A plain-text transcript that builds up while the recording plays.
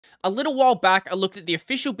A little while back, I looked at the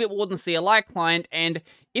official Bitwarden CLI client, and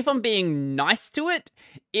if I'm being nice to it,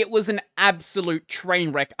 it was an absolute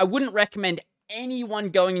train wreck. I wouldn't recommend anyone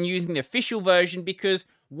going and using the official version because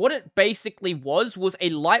what it basically was a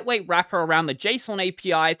lightweight wrapper around the JSON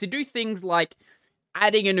API to do things like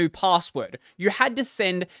adding a new password. You had to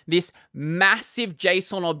send this massive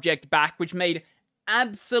JSON object back, which made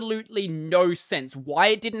absolutely no sense. Why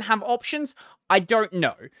it didn't have options, I don't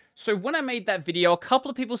know. So when I made that video, a couple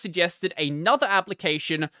of people suggested another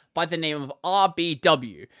application by the name of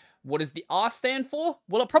RBW. What does the R stand for?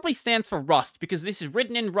 Well, it probably stands for Rust, because this is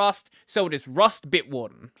written in Rust, so it is Rust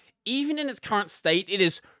Bitwarden. Even in its current state, it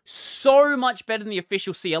is so much better than the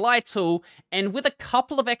official CLI tool, and with a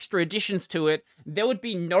couple of extra additions to it, there would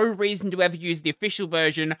be no reason to ever use the official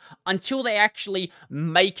version until they actually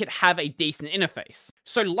make it have a decent interface.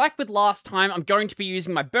 So like with last time, I'm going to be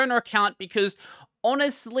using my burner account because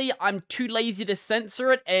honestly, I'm too lazy to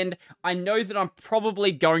censor it, and I know that I'm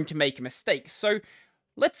probably going to make a mistake. So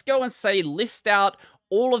let's go and say list out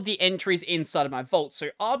all of the entries inside of my vault. So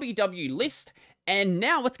RBW list. And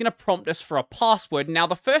now it's going to prompt us for a password. Now,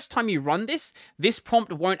 the first time you run this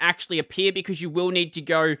prompt won't actually appear because you will need to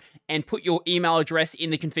go and put your email address in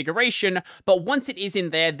the configuration. But once it is in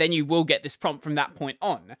there, then you will get this prompt from that point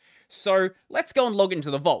on. So let's go and log into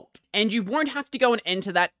the vault. And you won't have to go and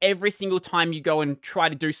enter that every single time you go and try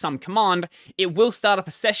to do some command. It will start up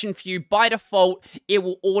a session for you by default. It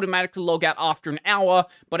will automatically log out after an hour,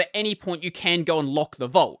 but at any point you can go and lock the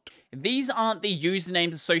vault. These aren't the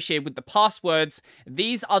usernames associated with the passwords.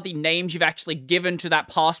 These are the names you've actually given to that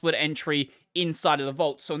password entry inside of the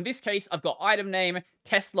vault. So in this case, I've got item name,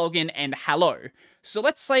 test login, and hello. So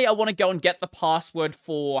let's say I want to go and get the password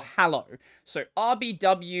for hello. So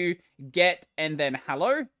RBW get and then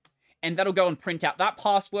hello. And that'll go and print out that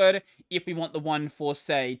password. If we want the one for,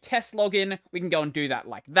 say, test login, we can go and do that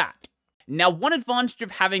like that. Now, one advantage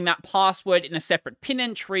of having that password in a separate pin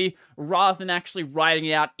entry rather than actually writing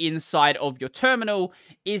it out inside of your terminal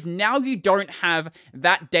is now you don't have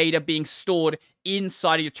that data being stored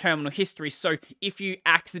inside of your terminal history. So if you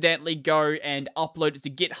accidentally go and upload it to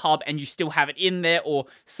GitHub and you still have it in there, or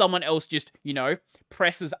someone else just,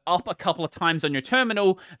 presses up a couple of times on your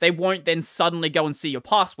terminal, they won't then suddenly go and see your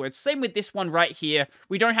password. Same with this one right here.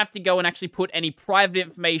 We don't have to go and actually put any private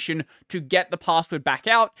information to get the password back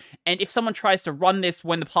out. And if someone tries to run this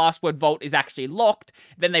when the password vault is actually locked,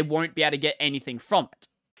 then they won't be able to get anything from it.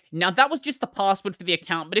 Now, that was just the password for the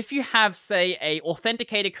account, but if you have, say, a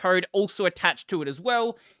authenticator code also attached to it as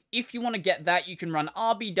well, if you want to get that, you can run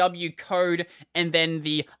RBW code and then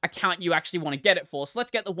the account you actually want to get it for. So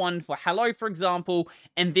let's get the one for hello, for example,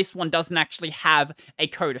 and this one doesn't actually have a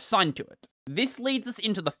code assigned to it. This leads us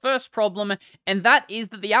into the first problem, and that is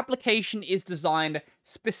that the application is designed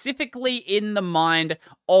specifically in the mind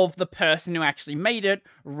of the person who actually made it,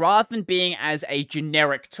 rather than being as a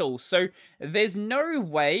generic tool. So there's no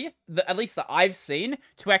way, at least that I've seen,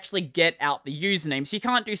 to actually get out the username. So you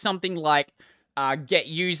can't do something like get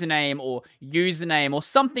username or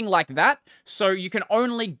something like that. So you can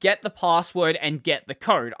only get the password and get the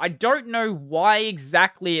code. I don't know why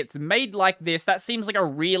exactly it's made like this. That seems like a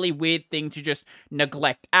really weird thing to just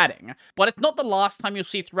neglect adding. But it's not the last time you'll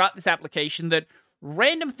see throughout this application that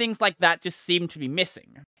random things like that just seem to be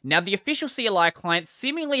missing. Now, the official CLI client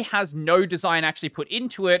seemingly has no design actually put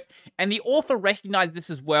into it, and the author recognized this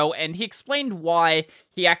as well, and he explained why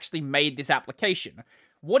he actually made this application.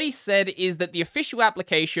 What he said is that the official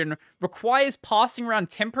application requires passing around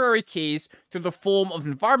temporary keys through the form of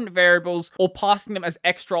environment variables or passing them as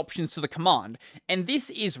extra options to the command. And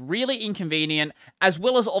this is really inconvenient, as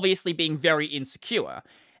well as obviously being very insecure.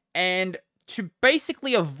 And to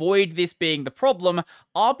basically avoid this being the problem,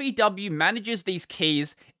 RBW manages these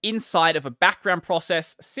keys inside of a background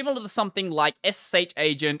process similar to something like SSH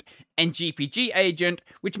agent and GPG agent,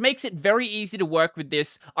 which makes it very easy to work with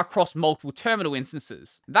this across multiple terminal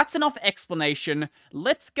instances. That's enough explanation.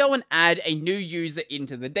 Let's go and add a new user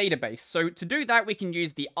into the database. So to do that, we can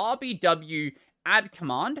use the RBW add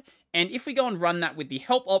command, and if we go and run that with the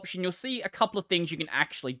help option, you'll see a couple of things you can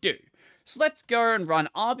actually do. So let's go and run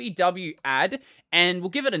RBW add, and we'll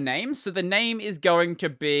give it a name. So the name is going to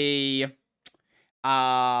be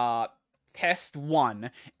test1,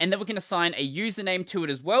 and then we can assign a username to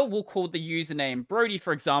it as well. We'll call the username Brodie,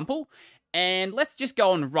 for example, and let's just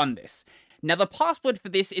go and run this. Now, the password for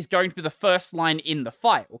this is going to be the first line in the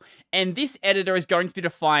file, and this editor is going to be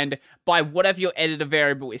defined by whatever your editor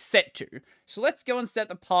variable is set to. So let's go and set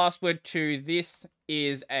the password to this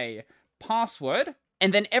is a password,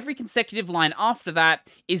 and then every consecutive line after that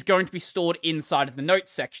is going to be stored inside of the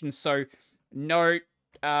notes section. So note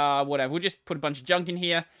whatever. We'll just put a bunch of junk in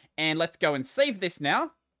here, and let's go and save this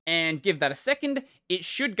now, and give that a second. It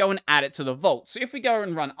should go and add it to the vault. So if we go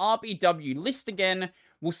and run RBW list again,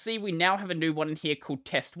 we'll see we now have a new one in here called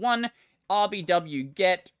test1, RBW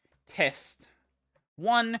get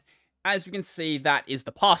test1. As we can see, that is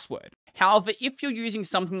the password. However, if you're using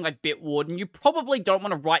something like Bitwarden, you probably don't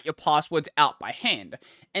want to write your passwords out by hand.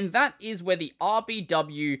 And that is where the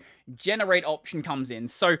RBW generate option comes in.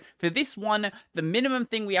 So for this one, the minimum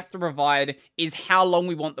thing we have to provide is how long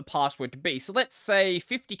we want the password to be. So let's say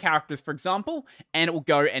 50 characters, for example, and it will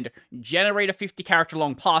go and generate a 50 character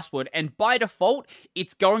long password. And by default,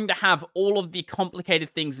 it's going to have all of the complicated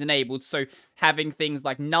things enabled. So having things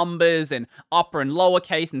like numbers and upper and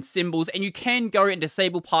lowercase and symbols, and you can go and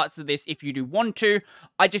disable parts of this if you do want to.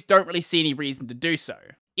 I just don't really see any reason to do so.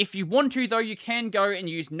 If you want to, though, you can go and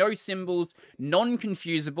use no symbols,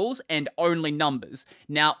 non-confusables, and only numbers.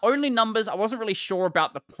 Now, only numbers, I wasn't really sure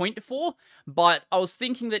about the point for, but I was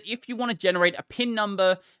thinking that if you want to generate a PIN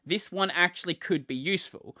number, this one actually could be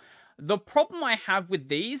useful. The problem I have with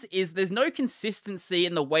these is there's no consistency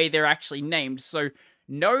in the way they're actually named, so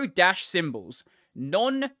no dash symbols,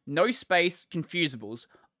 no space, confusables,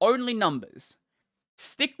 only numbers.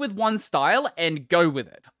 Stick with one style and go with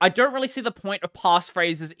it. I don't really see the point of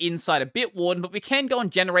passphrases inside a Bitwarden, but we can go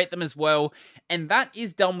and generate them as well, and that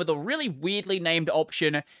is done with a really weirdly named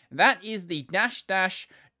option. That is the --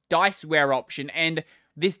 diceware option, and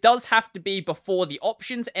this does have to be before the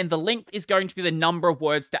options, and the length is going to be the number of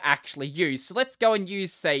words to actually use. So let's go and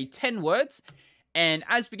use, say, 10 words. And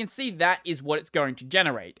as we can see, that is what it's going to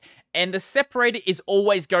generate. And the separator is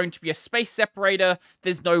always going to be a space separator.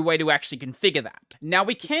 There's no way to actually configure that. Now,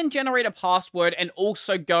 we can generate a password and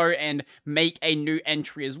also go and make a new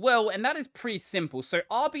entry as well. And that is pretty simple. So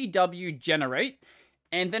RBW generate.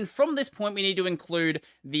 And then from this point, we need to include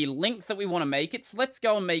the length that we want to make it. So let's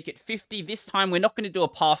go and make it 50. This time, we're not going to do a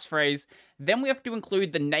passphrase. Then we have to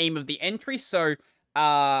include the name of the entry. So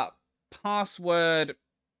password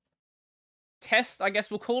test, I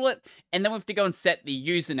guess we'll call it, and then we have to go and set the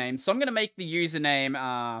username. So I'm going to make the username,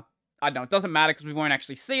 I don't know, it doesn't matter because we won't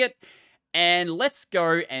actually see it, and let's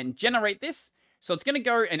go and generate this. So it's going to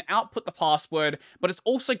go and output the password, but it's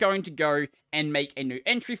also going to go and make a new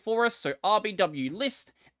entry for us. So RBW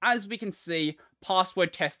list, as we can see,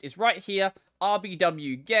 password test is right here,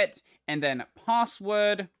 RBW get, and then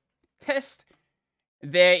password test.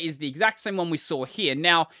 There is the exact same one we saw here.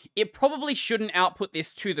 Now, it probably shouldn't output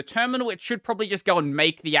this to the terminal. It should probably just go and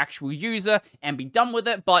make the actual user and be done with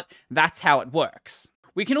it, but that's how it works.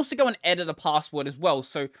 We can also go and edit a password as well.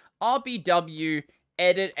 So RBW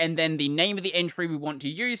edit and then the name of the entry we want to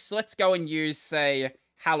use. So let's go and use, say,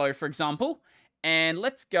 hello, for example. And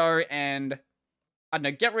let's go and, I don't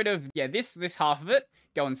know, get rid of, this half of it.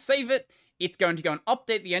 Go and save it. It's going to go and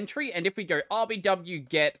update the entry. And if we go RBW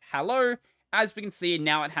get hello, as we can see,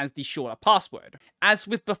 now it has the shorter password. As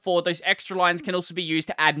with before, those extra lines can also be used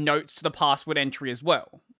to add notes to the password entry as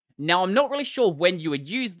well. Now, I'm not really sure when you would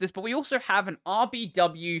use this, but we also have an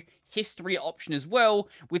RBW history option as well,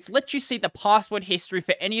 which lets you see the password history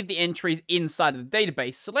for any of the entries inside of the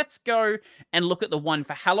database. So let's go and look at the one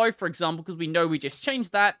for hello, for example, because we know we just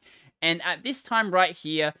changed that. And at this time right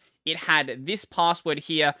here, it had this password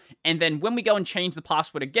here, and then when we go and change the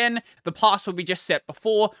password again, the password we just set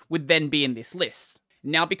before would then be in this list.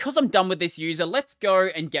 Now, because I'm done with this user, let's go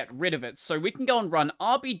and get rid of it. So we can go and run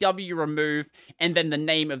RBW remove, and then the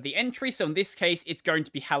name of the entry. So in this case, it's going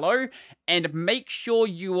to be hello, and make sure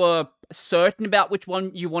you are certain about which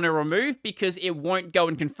one you want to remove, because it won't go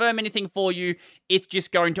and confirm anything for you. It's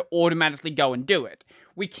just going to automatically go and do it.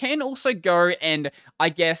 We can also go and, I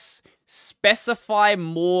guess, specify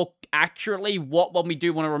more accurately what one we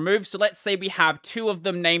do want to remove. So let's say we have two of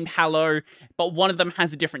them named hello, but one of them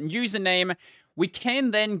has a different username. We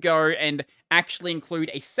can then go and actually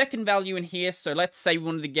include a second value in here. So let's say we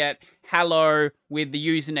wanted to get hello with the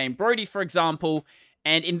username Brodie, for example.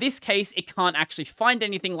 And in this case, it can't actually find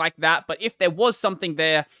anything like that, but if there was something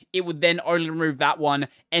there, it would then only remove that one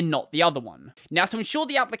and not the other one. Now, to ensure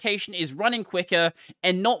the application is running quicker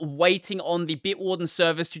and not waiting on the Bitwarden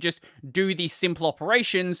service to just do these simple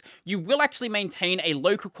operations, you will actually maintain a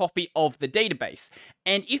local copy of the database.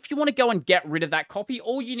 And if you want to go and get rid of that copy,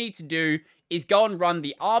 all you need to do is go and run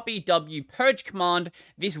the RBW purge command.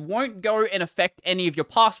 This won't go and affect any of your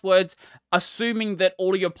passwords, assuming that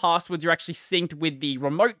all of your passwords are actually synced with the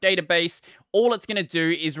remote database. All it's going to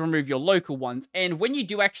do is remove your local ones. And when you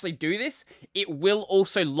do actually do this, it will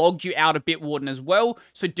also log you out of Bitwarden as well,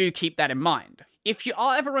 so do keep that in mind. If you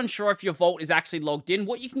are ever unsure if your vault is actually logged in,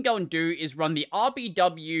 what you can go and do is run the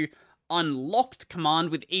RBW unlocked command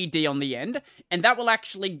with ed on the end, and that will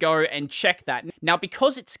actually go and check that. Now,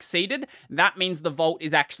 because it's succeeded, that means the vault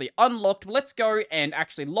is actually unlocked. Let's go and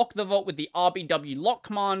actually lock the vault with the RBW lock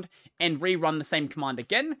command and rerun the same command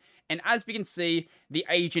again. And as we can see, the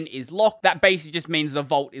agent is locked. That basically just means the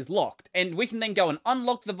vault is locked. And we can then go and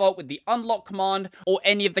unlock the vault with the unlock command or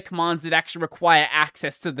any of the commands that actually require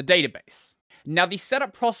access to the database. Now, the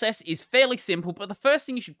setup process is fairly simple, but the first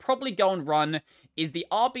thing you should probably go and run is the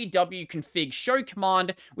RBW config show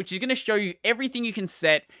command, which is going to show you everything you can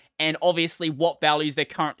set and obviously what values they're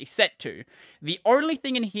currently set to. The only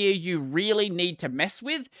thing in here you really need to mess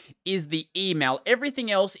with is the email.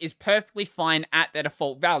 Everything else is perfectly fine at their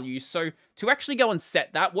default values. So to actually go and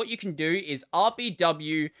set that, what you can do is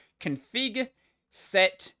RBW config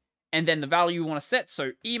set and then the value you want to set,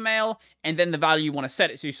 so email, and then the value you want to set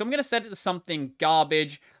it to. So I'm going to set it to something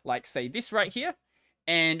garbage, like say this right here.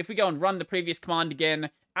 And if we go and run the previous command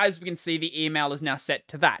again, as we can see, the email is now set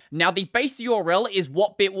to that. Now, the base URL is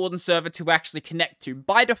what Bitwarden server to actually connect to.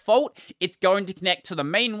 By default, it's going to connect to the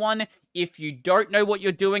main one. If you don't know what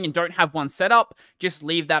you're doing and don't have one set up, just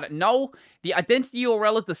leave that at null. The identity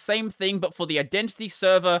URL is the same thing, but for the identity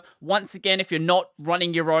server, once again, if you're not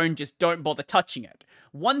running your own, just don't bother touching it.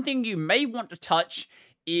 One thing you may want to touch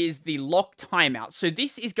is the lock timeout. So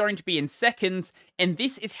this is going to be in seconds, and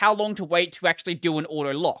this is how long to wait to actually do an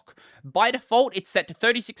auto lock. By default, it's set to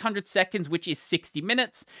 3600 seconds, which is 60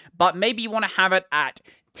 minutes, but maybe you want to have it at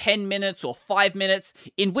 10 minutes or 5 minutes,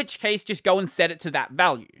 in which case just go and set it to that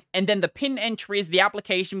value. And then the pin entry is the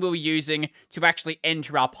application we were using to actually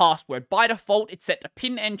enter our password. By default, it's set to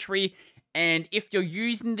pin entry, and if you're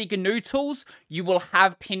using the GNU tools, you will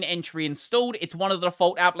have pin entry installed. It's one of the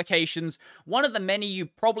default applications, one of the many you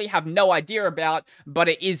probably have no idea about, but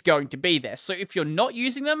it is going to be there. So if you're not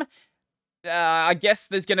using them, I guess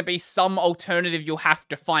there's going to be some alternative you'll have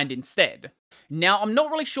to find instead. Now, I'm not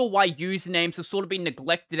really sure why usernames have sort of been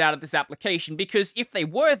neglected out of this application, because if they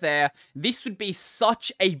were there, this would be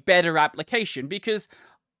such a better application, because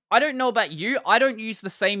I don't know about you, I don't use the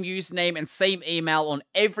same username and same email on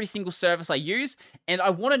every single service I use, and I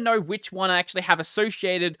want to know which one I actually have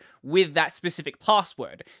associated with that specific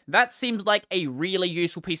password. That seems like a really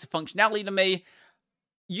useful piece of functionality to me.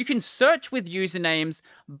 You can search with usernames,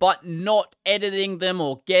 but not editing them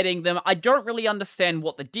or getting them. I don't really understand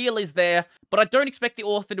what the deal is there, but I don't expect the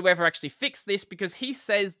author to ever actually fix this, because he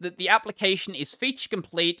says that the application is feature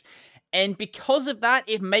complete, and because of that,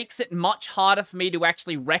 it makes it much harder for me to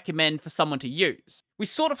actually recommend for someone to use. We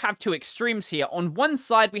sort of have two extremes here. On one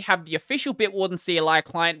side, we have the official Bitwarden CLI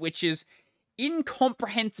client, which is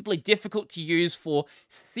incomprehensibly difficult to use for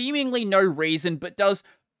seemingly no reason, but does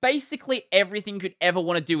basically everything you could ever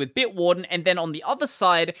want to do with Bitwarden. And then on the other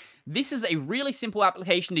side, this is a really simple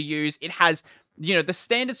application to use. It has, you know, the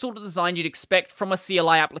standard sort of design you'd expect from a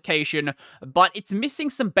CLI application, but it's missing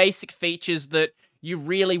some basic features that you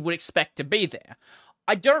really would expect to be there.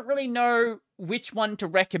 I don't really know which one to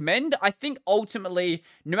recommend. I think ultimately,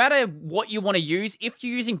 no matter what you want to use, if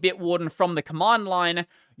you're using Bitwarden from the command line,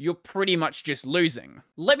 you're pretty much just losing.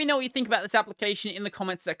 Let me know what you think about this application in the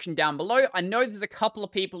comment section down below. I know there's a couple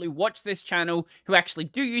of people who watch this channel who actually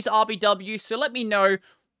do use RBW, so let me know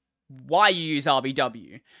why you use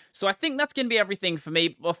RBW. So I think that's going to be everything for me.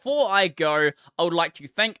 Before I go, I would like to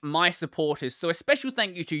thank my supporters. So a special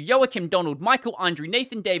thank you to Joachim, Donald, Michael, Andrew,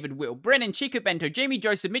 Nathan, David, Will, Brennan, Chico Bento, Jamie,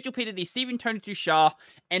 Joseph, Mitchell, Peter D, Stephen, Tony Tushar,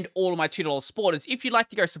 and all of my $2 supporters. If you'd like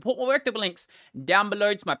to go support my work, there will be links down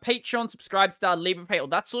below to my Patreon, Subscribe Star, Libra all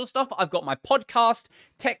that sort of stuff. I've got my podcast,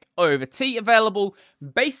 Tech Over Tea, available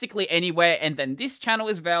basically anywhere, and then this channel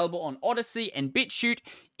is available on Odyssey and BitChute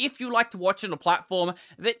if you like to watch on a platform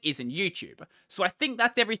that isn't YouTube. So I think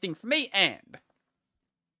that's everything for me, and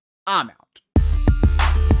I'm out.